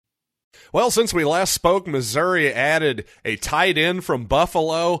Well, since we last spoke, Missouri added a tight end from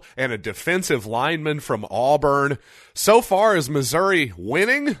Buffalo and a defensive lineman from Auburn. So far, is Missouri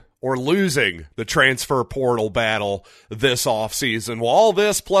winning or losing the transfer portal battle this offseason? Well, all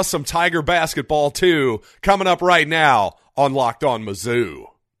this plus some Tiger basketball, too, coming up right now on Locked On Mizzou.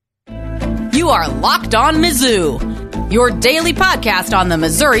 You are Locked On Mizzou, your daily podcast on the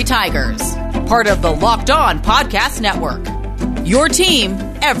Missouri Tigers. Part of the Locked On Podcast Network. Your team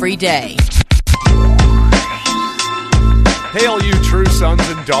every day. Hail you true sons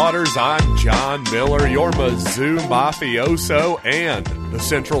and daughters, I'm John Miller, your Mizzou mafioso and the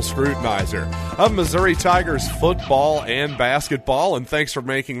central scrutinizer of Missouri Tigers football and basketball, and thanks for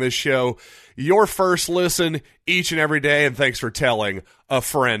making this show your first listen each and every day, and thanks for telling a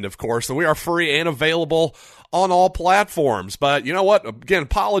friend, of course. And we are free and available on all platforms, but you know what? Again,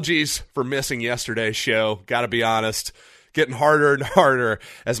 apologies for missing yesterday's show, gotta be honest. Getting harder and harder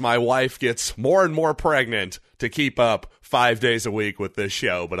as my wife gets more and more pregnant to keep up 5 days a week with this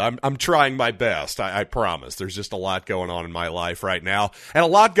show. But I'm trying my best, I promise. There's just a lot going on in my life right now. And a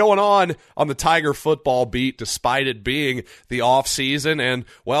lot going on the Tiger football beat, despite it being the off season. And,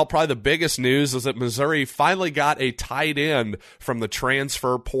 well, probably the biggest news is that Missouri finally got a tight end from the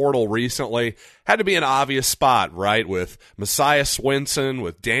transfer portal recently. Had to be an obvious spot, right? With Messiah Swinson,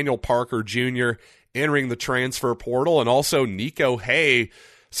 with Daniel Parker Jr., entering the transfer portal, and also Nico Hay,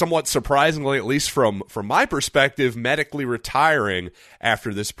 somewhat surprisingly, at least from my perspective, medically retiring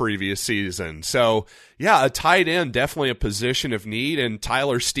after this previous season. So, yeah, a tight end, definitely a position of need, and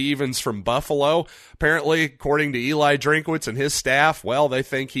Tyler Stevens from Buffalo, apparently, according to Eli Drinkwitz and his staff, well, they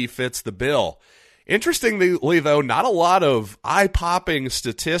think he fits the bill. Interestingly, though, not a lot of eye-popping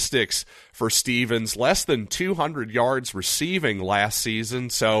statistics for Stevens, less than 200 yards receiving last season,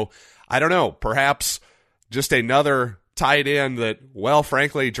 so I don't know, perhaps just another tight end that, well,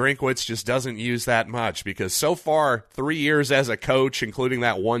 frankly, Drinkwitz just doesn't use that much, because so far, 3 years as a coach, including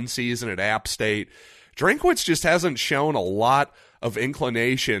that one season at App State, Drinkwitz just hasn't shown a lot of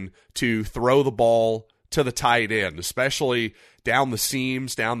inclination to throw the ball to the tight end, especially down the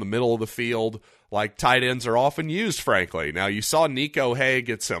seams, down the middle of the field, like tight ends are often used, frankly. Now, you saw Nico Hay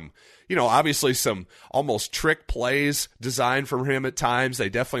get some, obviously some almost trick plays designed from him at times. They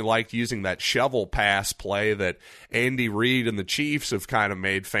definitely liked using that shovel pass play that Andy Reid and the Chiefs have kind of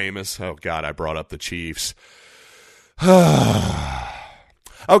made famous. Oh, God, I brought up the Chiefs.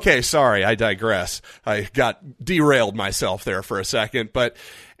 Okay, sorry, I digress. I got derailed myself there for a second. But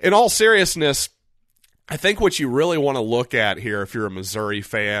in all seriousness, I think what you really want to look at here if you're a Missouri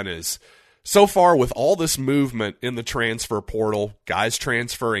fan is, so far, with all this movement in the transfer portal, guys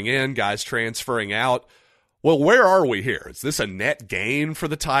transferring in, guys transferring out, well, where are we here? Is this a net gain for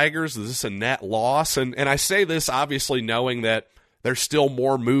the Tigers? Is this a net loss? And I say this obviously knowing that there's still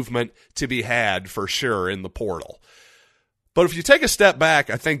more movement to be had for sure in the portal. But if you take a step back,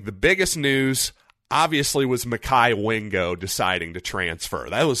 I think the biggest news obviously was Mekhi Wingo deciding to transfer.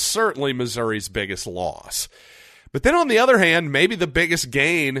 That was certainly Missouri's biggest loss. But then on the other hand, maybe the biggest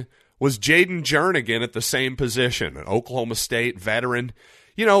gain was Jaden Jernigan at the same position, an Oklahoma State veteran.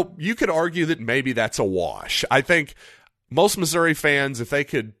 You could argue that maybe that's a wash. I think most Missouri fans, if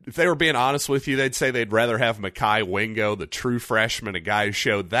they were being honest with you, they'd say they'd rather have Mekhi Wingo, the true freshman, a guy who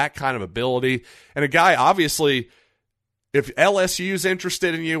showed that kind of ability, and a guy, obviously, if LSU's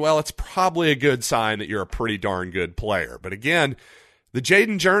interested in you, well, it's probably a good sign that you're a pretty darn good player. But again, the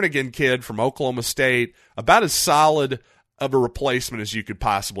Jaden Jernigan kid from Oklahoma State, about as solid of a replacement as you could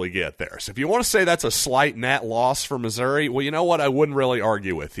possibly get there. So if you want to say that's a slight net loss for Missouri, well, you know what? I wouldn't really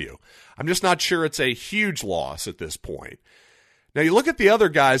argue with you. I'm just not sure it's a huge loss at this point. Now, you look at the other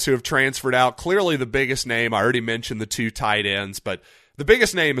guys who have transferred out. Clearly the biggest name, I already mentioned the two tight ends, but the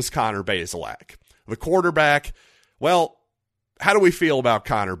biggest name is Connor Bazelak. The quarterback, well, how do we feel about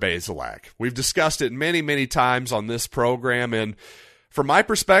Connor Bazelak? We've discussed it many, many times on this program, and from my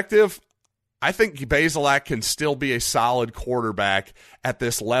perspective, I think Bazelak can still be a solid quarterback at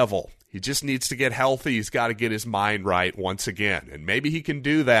this level. He just needs to get healthy. He's got to get his mind right once again. And maybe he can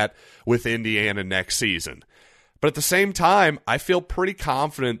do that with Indiana next season. But at the same time, I feel pretty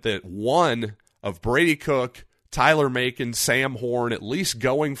confident that one of Brady Cook, Tyler Macon, Sam Horn, at least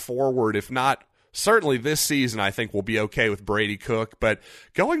going forward, if not certainly this season, I think we'll be okay with Brady Cook. But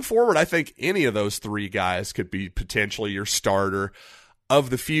going forward, I think any of those three guys could be potentially your starter of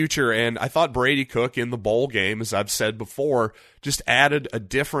the future. And I thought Brady Cook in the bowl game, as I've said before, just added a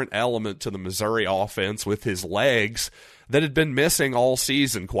different element to the Missouri offense with his legs that had been missing all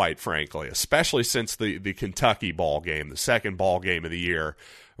season, quite frankly, especially since the Kentucky ball game, the second ball game of the year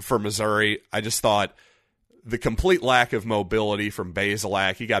for Missouri. I just thought the complete lack of mobility from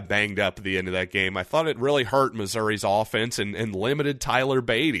Bazelak. He got banged up at the end of that game. I thought it really hurt Missouri's offense and limited Tyler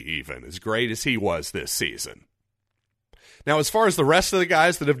Beatty even, as great as he was this season. Now, as far as the rest of the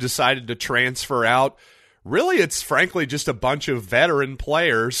guys that have decided to transfer out, really it's frankly just a bunch of veteran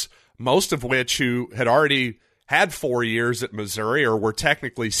players, most of which who had already had 4 years at Missouri or were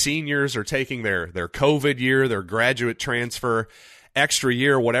technically seniors or taking their COVID year, their graduate transfer, extra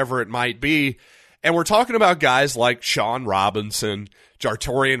year, whatever it might be. And we're talking about guys like Shawn Robinson,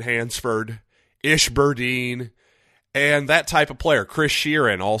 Jartorian Hansford, Ish Burdine, and that type of player. Chris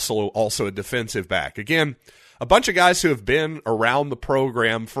Sheeran, also a defensive back. Again, a bunch of guys who have been around the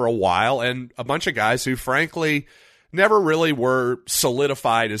program for a while, and a bunch of guys who, frankly, never really were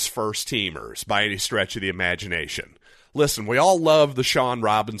solidified as first-teamers by any stretch of the imagination. Listen, we all love the Shawn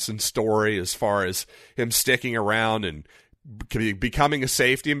Robinson story as far as him sticking around and becoming a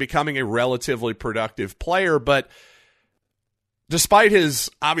safety and becoming a relatively productive player, but despite his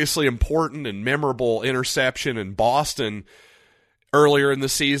obviously important and memorable interception in Boston earlier in the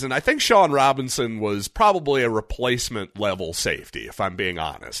season, I think Shawn Robinson was probably a replacement level safety, if I'm being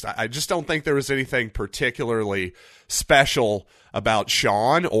honest. I just don't think there was anything particularly special about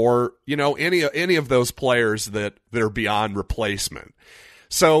Shawn or, any of those players that are beyond replacement.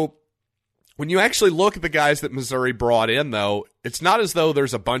 So when you actually look at the guys that Missouri brought in, though, it's not as though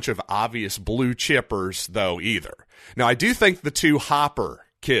there's a bunch of obvious blue chippers, though, either. Now, I do think the two Hopper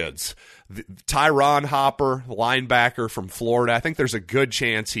kids, Tyron Hopper, linebacker from Florida, I think there's a good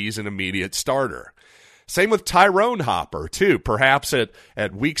chance he's an immediate starter. Same with Tyrone Hopper, too, perhaps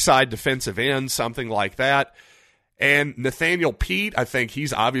at weak side defensive end, something like that. And Nathaniel Pete, I think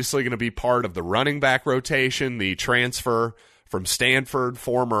he's obviously going to be part of the running back rotation, the transfer from Stanford,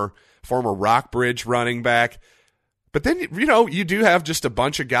 former Rockbridge running back. But then, you do have just a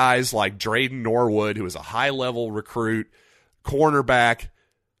bunch of guys like Drayden Norwood, who is a high-level recruit, cornerback.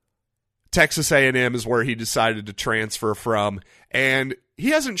 Texas A&M is where he decided to transfer from. And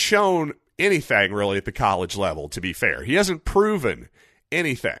he hasn't shown anything really at the college level, to be fair. He hasn't proven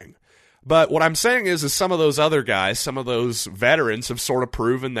anything. But what I'm saying is some of those other guys, some of those veterans have sort of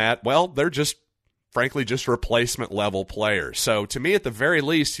proven that, well, they're just frankly just replacement level players. So to me, at the very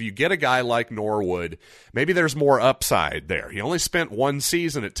least, if you get a guy like Norwood, maybe there's more upside there. He only spent one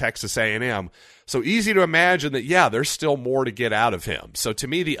season at Texas A&M, so easy to imagine that, yeah, there's still more to get out of him. So to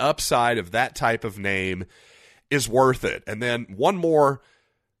me, the upside of that type of name is worth it. And then one more,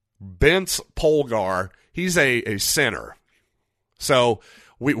 Bence Polgar, he's a center. So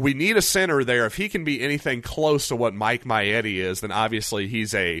we need a center there. If he can be anything close to what Mike Maietti is, then obviously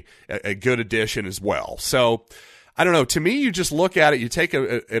he's a good addition as well. So, I don't know. To me, you just look at it, you take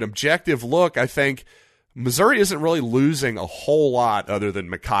an objective look. I think Missouri isn't really losing a whole lot other than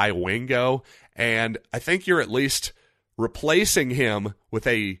Mekhi Wingo, and I think you're at least replacing him with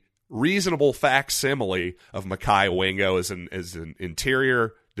a reasonable facsimile of Mekhi Wingo as an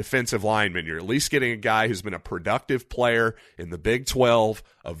interior defensive lineman. You're at least getting a guy who's been a productive player in the Big 12,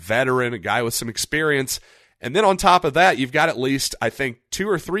 a veteran, a guy with some experience. And then on top of that, you've got at least, I think, 2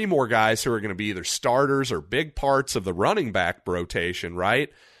 or 3 more guys who are going to be either starters or big parts of the running back rotation, right?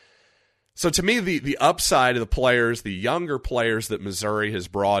 So to me, the upside of the players, the younger players that Missouri has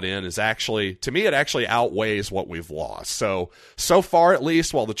brought in is actually, to me, it actually outweighs what we've lost. So far at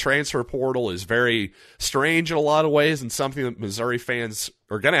least, while the transfer portal is very strange in a lot of ways and something that Missouri fans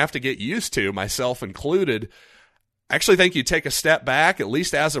are going to have to get used to, myself included, I actually think you take a step back, at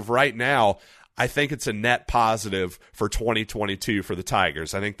least as of right now, I think it's a net positive for 2022 for the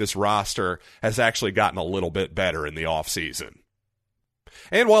Tigers. I think this roster has actually gotten a little bit better in the offseason.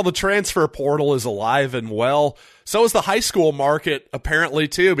 And while the transfer portal is alive and well, so is the high school market apparently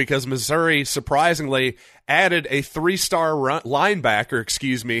too, because Missouri surprisingly added a 3-star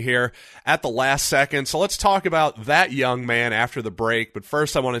linebacker, here at the last second. So let's talk about that young man after the break. But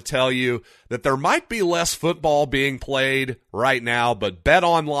first I want to tell you that there might be less football being played right now, but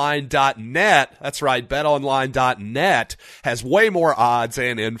betonline.net, that's right, betonline.net has way more odds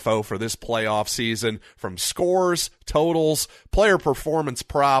and info for this playoff season, from scores, totals, player performance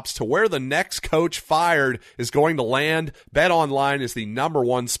props, to where the next coach fired is going to land. BetOnline is the number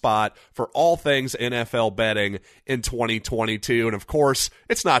one spot for all things NFL betting in 2022. And of course,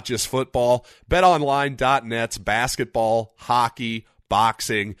 it's not just football. BetOnline.net's basketball, hockey,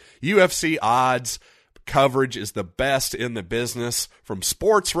 boxing, UFC odds coverage is the best in the business. From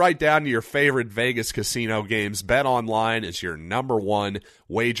sports right down to your favorite Vegas casino games, BetOnline is your number one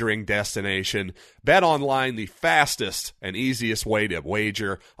wagering destination. BetOnline, the fastest and easiest way to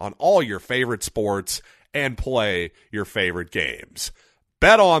wager on all your favorite sports and play your favorite games.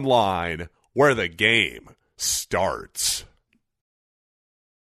 BetOnline, where the game starts.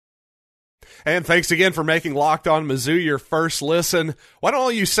 And thanks again for making Locked On Mizzou your first listen. Why don't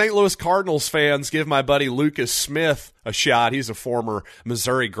all you St. Louis Cardinals fans give my buddy Lucas Smith a shot? He's a former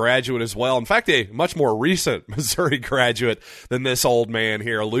Missouri graduate as well. In fact, a much more recent Missouri graduate than this old man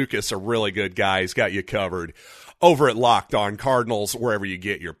here. Lucas, a really good guy. He's got you covered over at Locked On Cardinals, wherever you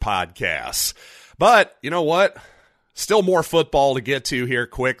get your podcasts. But you know what? Still more football to get to here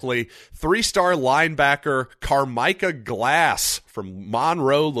quickly. 3-star linebacker Carmicah Glass from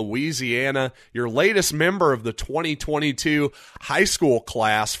Monroe, Louisiana, your latest member of the 2022 high school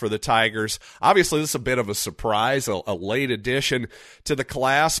class for the Tigers. Obviously, this is a bit of a surprise, a late addition to the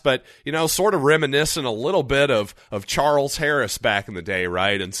class, but, you know, sort of reminiscent a little bit of Charles Harris back in the day,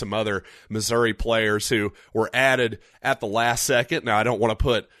 right, and some other Missouri players who were added at the last second. Now, I don't want to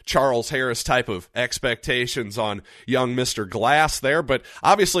put Charles Harris type of expectations on young Mr. Glass there, but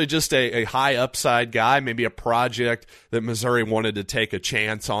obviously just a high upside guy, maybe a project that Missouri wanted to take a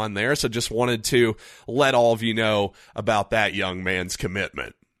chance on there. So just wanted to let all of you know about that young man's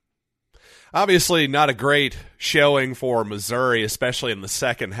commitment. Obviously not a great showing for Missouri, especially in the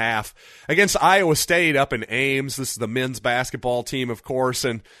second half against Iowa State up in Ames. This is the men's basketball team, of course,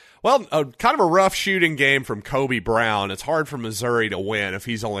 and well, kind of a rough shooting game from Kobe Brown. It's hard for Missouri to win if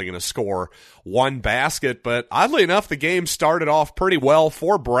he's only going to score one basket, but oddly enough, the game started off pretty well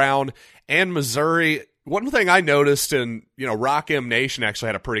for Brown and Missouri. One thing I noticed, and Rock M Nation actually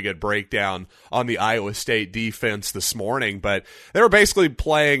had a pretty good breakdown on the Iowa State defense this morning, but they were basically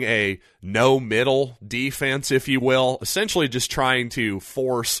playing a no-middle defense, if you will, essentially just trying to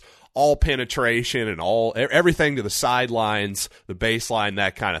force all penetration and everything to the sidelines, the baseline,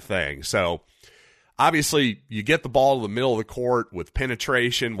 that kind of thing. So obviously you get the ball to the middle of the court with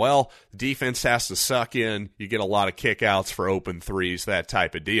penetration. Well, the defense has to suck in. You get a lot of kickouts for open threes, that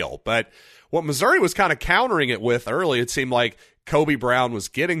type of deal. But what Missouri was kind of countering it with early, it seemed like Kobe Brown was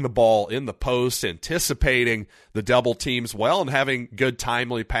getting the ball in the post, anticipating the double teams well, and having good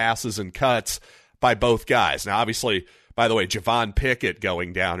timely passes and cuts by both guys. Now, obviously, by the way, Javon Pickett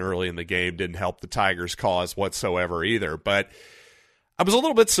going down early in the game didn't help the Tigers' cause whatsoever either. But I was a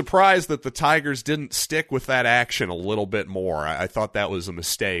little bit surprised that the Tigers didn't stick with that action a little bit more. I thought that was a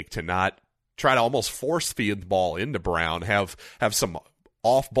mistake to not try to almost force feed the ball into Brown, have some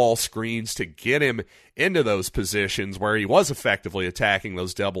off-ball screens to get him into those positions where he was effectively attacking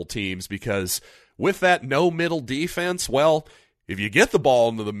those double teams, because with that no-middle defense, well, if you get the ball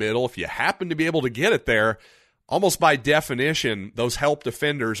into the middle, if you happen to be able to get it there, almost by definition, those help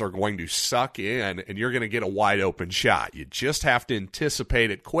defenders are going to suck in and you're going to get a wide-open shot. You just have to anticipate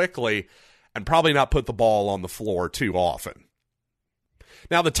it quickly and probably not put the ball on the floor too often.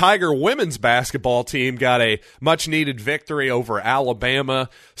 Now, the Tiger women's basketball team got a much-needed victory over Alabama,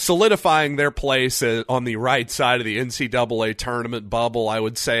 solidifying their place on the right side of the NCAA tournament bubble, I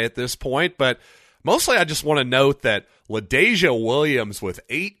would say, at this point. But mostly I just want to note that LaDasia Williams with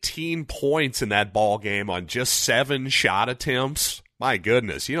 18 points in that ball game on just 7 shot attempts. My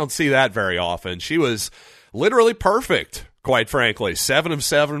goodness, you don't see that very often. She was literally perfect, quite frankly. 7 of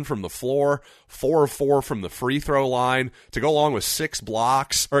 7 from the floor, 4 of 4 from the free throw line, to go along with 6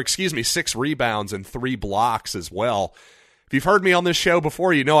 rebounds and 3 blocks as well. If you've heard me on this show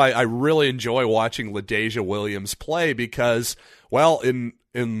before, you know I really enjoy watching LaDasia Williams play because, well,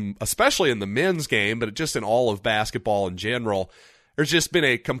 especially in the men's game, but just in all of basketball in general, there's just been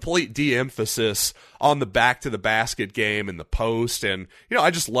a complete de-emphasis on the back-to-the-basket game and the post. And,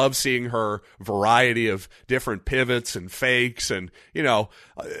 I just love seeing her variety of different pivots and fakes. And,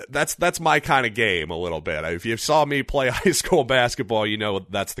 that's my kind of game a little bit. If you saw me play high school basketball,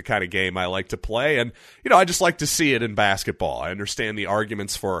 that's the kind of game I like to play. And, I just like to see it in basketball. I understand the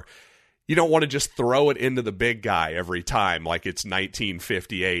arguments for you don't want to just throw it into the big guy every time like it's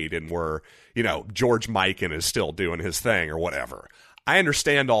 1958 and we're, George Mikan is still doing his thing or whatever. I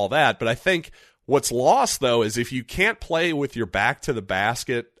understand all that, but I think what's lost, though, is if you can't play with your back to the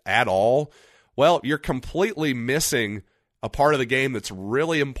basket at all, well, you're completely missing a part of the game that's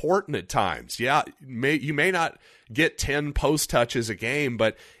really important at times. Yeah, you may not get 10 post touches a game,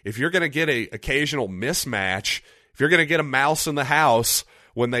 but if you're going to get an occasional mismatch, if you're going to get a mouse in the house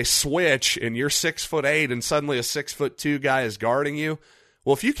when they switch and you're 6'8" and suddenly a 6'2" guy is guarding you,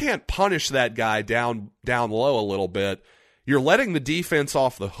 well, if you can't punish that guy down low a little bit, you're letting the defense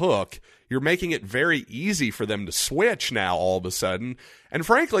off the hook. You're making it very easy for them to switch now all of a sudden. And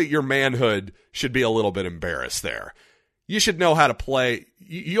frankly, your manhood should be a little bit embarrassed there. You should know how to play.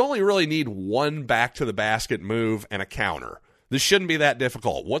 You only really need one back-to-the-basket move and a counter. This shouldn't be that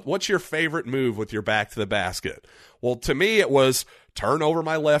difficult. What's your favorite move with your back to the basket? Well, to me, it was turn over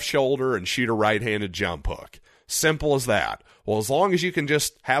my left shoulder and shoot a right-handed jump hook. Simple as that. Well, as long as you can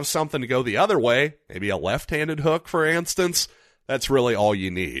just have something to go the other way, maybe a left-handed hook, for instance, that's really all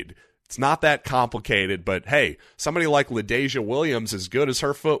you need. It's not that complicated, but hey, somebody like LaDasia Williams, as good as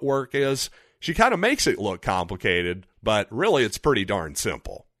her footwork is, she kind of makes it look complicated, but really it's pretty darn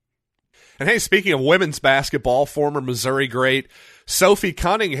simple. And hey, speaking of women's basketball, former Missouri great Sophie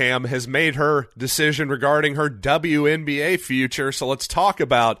Cunningham has made her decision regarding her WNBA future. So let's talk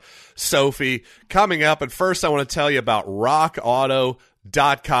about Sophie coming up. And first, I want to tell you about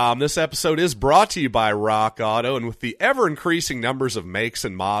RockAuto.com. This episode is brought to you by Rock Auto, and with the ever-increasing numbers of makes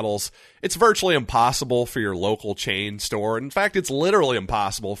and models, it's virtually impossible for your local chain store. In fact, it's literally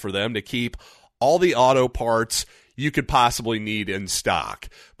impossible for them to keep all the auto parts you could possibly need in stock.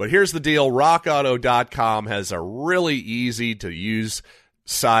 But here's the deal. RockAuto.com has a really easy-to-use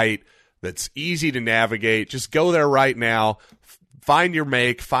site that's easy to navigate. Just go there right now, find your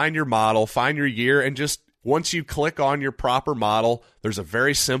make, find your model, find your year, and just once you click on your proper model, there's a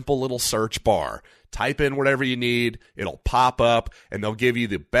very simple little search bar. Type in whatever you need, it'll pop up, and they'll give you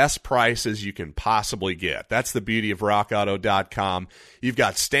the best prices you can possibly get. That's the beauty of RockAuto.com. You've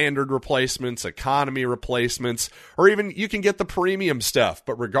got standard replacements, economy replacements, or even you can get the premium stuff.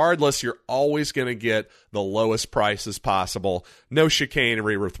 But regardless, you're always going to get the lowest prices possible. No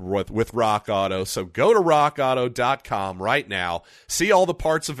chicanery with Rock Auto. So go to RockAuto.com right now. See all the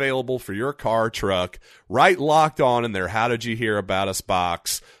parts available for your car, truck. Right Locked On in their How Did You Hear About Us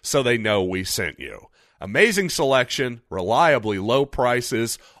box so they know we sent you. Amazing selection, reliably low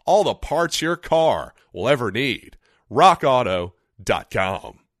prices, all the parts your car will ever need.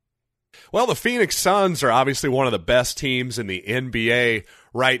 RockAuto.com. Well, the Phoenix Suns are obviously one of the best teams in the NBA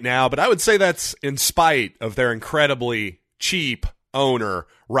right now, but I would say that's in spite of their incredibly cheap owner,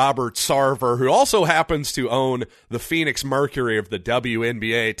 Robert Sarver, who also happens to own the Phoenix Mercury of the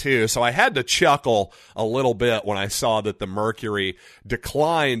WNBA too. So I had to chuckle a little bit when I saw that the Mercury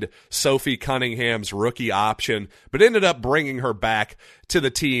declined Sophie Cunningham's rookie option, but ended up bringing her back to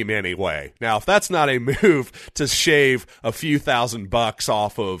the team anyway. Now, if that's not a move to shave a few $1,000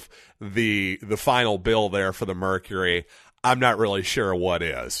 off of the final bill there for the Mercury, I'm not really sure what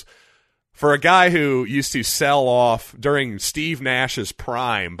is. For a guy who used to sell off during Steve Nash's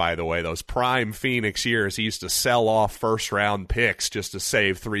prime, by the way, those prime Phoenix years, he used to sell off first-round picks just to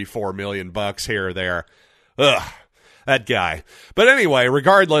save $3-4 million here or there. Ugh, that guy. But anyway,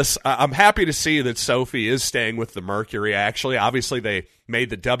 regardless, I'm happy to see that Sophie is staying with the Mercury, actually. Obviously, they made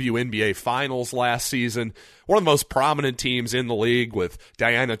the WNBA Finals last season. One of the most prominent teams in the league with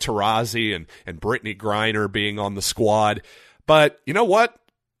Diana Taurasi and Brittany Griner being on the squad. But you know what?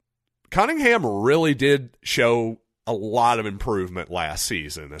 Cunningham really did show a lot of improvement last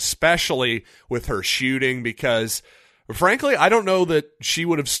season, especially with her shooting, because frankly, I don't know that she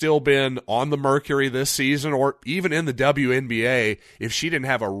would have still been on the Mercury this season or even in the WNBA if she didn't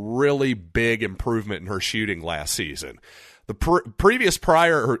have a really big improvement in her shooting last season. The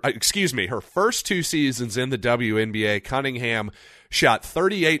her first two seasons in the WNBA, Cunningham shot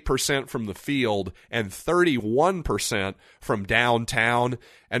 38% from the field and 31% from downtown.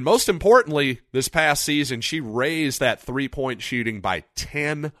 And most importantly, this past season, she raised that three-point shooting by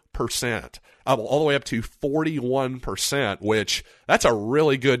 10%, all the way up to 41%, which that's a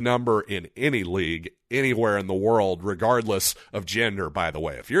really good number in any league, anywhere in the world, regardless of gender, by the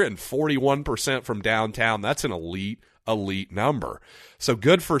way. If you're in 41% from downtown, that's an elite number. So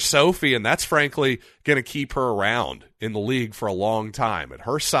good for Sophie, and that's frankly going to keep her around in the league for a long time. At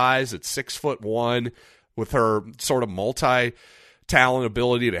her size, at 6'1", with her sort of multi-talent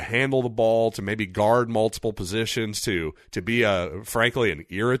ability to handle the ball, to maybe guard multiple positions, to be frankly an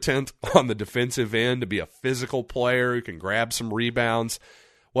irritant on the defensive end, to be a physical player who can grab some rebounds.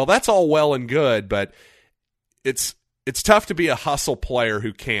 Well, that's all well and good, but it's tough to be a hustle player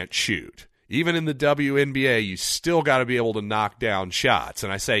who can't shoot. Even in the WNBA, you still got to be able to knock down shots.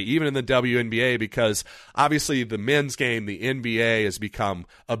 And I say even in the WNBA because obviously the men's game, the NBA, has become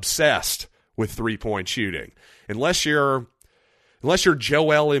obsessed with three-point shooting. Unless you're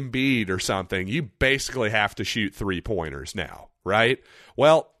Joel Embiid or something, you basically have to shoot three-pointers now, right?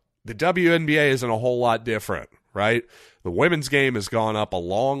 Well, the WNBA isn't a whole lot different, right? The women's game has gone up a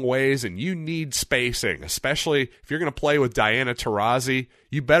long ways, and you need spacing, especially if you're going to play with Diana Taurasi.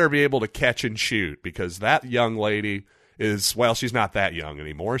 You better be able to catch and shoot because that young lady is, well, she's not that young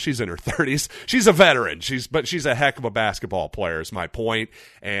anymore. She's in her 30s. She's a veteran. But she's a heck of a basketball player is my point,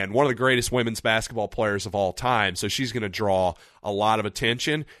 and one of the greatest women's basketball players of all time. So she's going to draw a lot of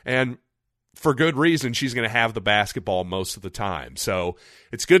attention. And for good reason, she's going to have the basketball most of the time. So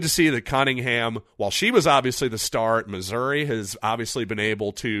it's good to see that Cunningham, while she was obviously the star at Missouri, has obviously been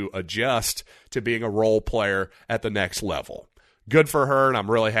able to adjust to being a role player at the next level. Good for her, and I'm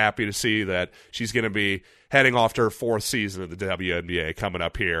really happy to see that she's going to be heading off to her 4th season of the WNBA coming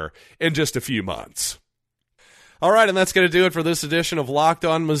up here in just a few months. All right, and that's going to do it for this edition of Locked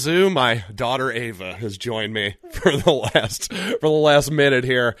On Mizzou. My daughter Ava has joined me for the last minute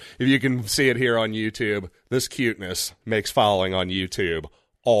here. If you can see it here on YouTube, this cuteness makes following on YouTube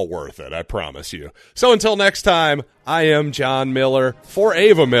all worth it, I promise you. So until next time, I am John Miller for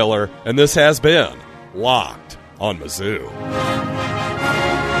Ava Miller, and this has been Locked on Mizzou.